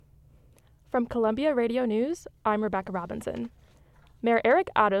From Columbia Radio News, I'm Rebecca Robinson. Mayor Eric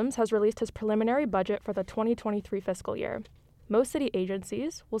Adams has released his preliminary budget for the 2023 fiscal year. Most city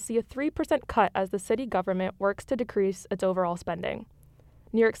agencies will see a 3% cut as the city government works to decrease its overall spending.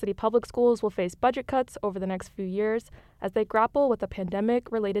 New York City public schools will face budget cuts over the next few years as they grapple with a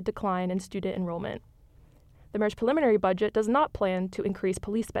pandemic-related decline in student enrollment. The mayor's preliminary budget does not plan to increase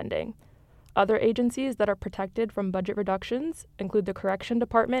police spending. Other agencies that are protected from budget reductions include the Correction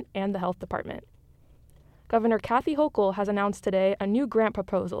Department and the Health Department. Governor Kathy Hochul has announced today a new grant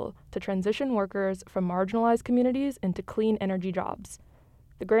proposal to transition workers from marginalized communities into clean energy jobs.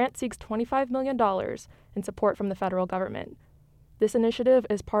 The grant seeks $25 million in support from the federal government. This initiative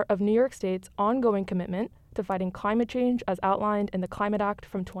is part of New York State's ongoing commitment to fighting climate change as outlined in the Climate Act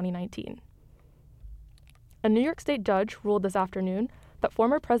from 2019. A New York State judge ruled this afternoon that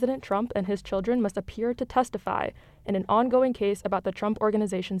former President Trump and his children must appear to testify in an ongoing case about the Trump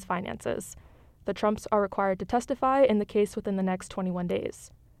Organization's finances. The Trumps are required to testify in the case within the next 21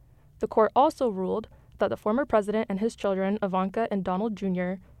 days. The court also ruled that the former president and his children, Ivanka and Donald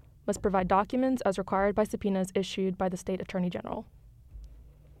Jr., must provide documents as required by subpoenas issued by the state attorney general.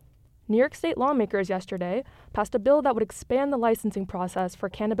 New York State lawmakers yesterday passed a bill that would expand the licensing process for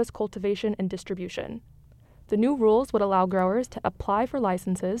cannabis cultivation and distribution. The new rules would allow growers to apply for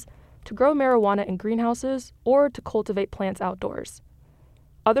licenses to grow marijuana in greenhouses or to cultivate plants outdoors.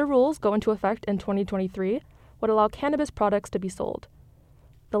 Other rules go into effect in 2023 would allow cannabis products to be sold.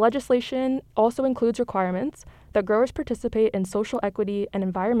 The legislation also includes requirements that growers participate in social equity and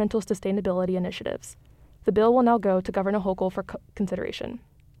environmental sustainability initiatives. The bill will now go to Governor Hochul for consideration.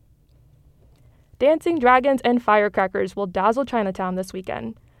 Dancing dragons and firecrackers will dazzle Chinatown this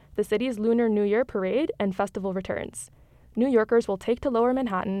weekend. The city's Lunar New Year parade and festival returns. New Yorkers will take to Lower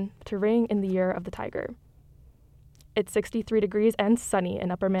Manhattan to ring in the Year of the Tiger. It's 63 degrees and sunny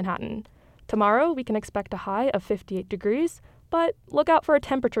in Upper Manhattan. Tomorrow, we can expect a high of 58 degrees, but look out for a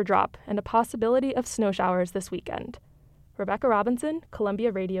temperature drop and a possibility of snow showers this weekend. Rebecca Robinson,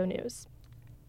 Columbia Radio News.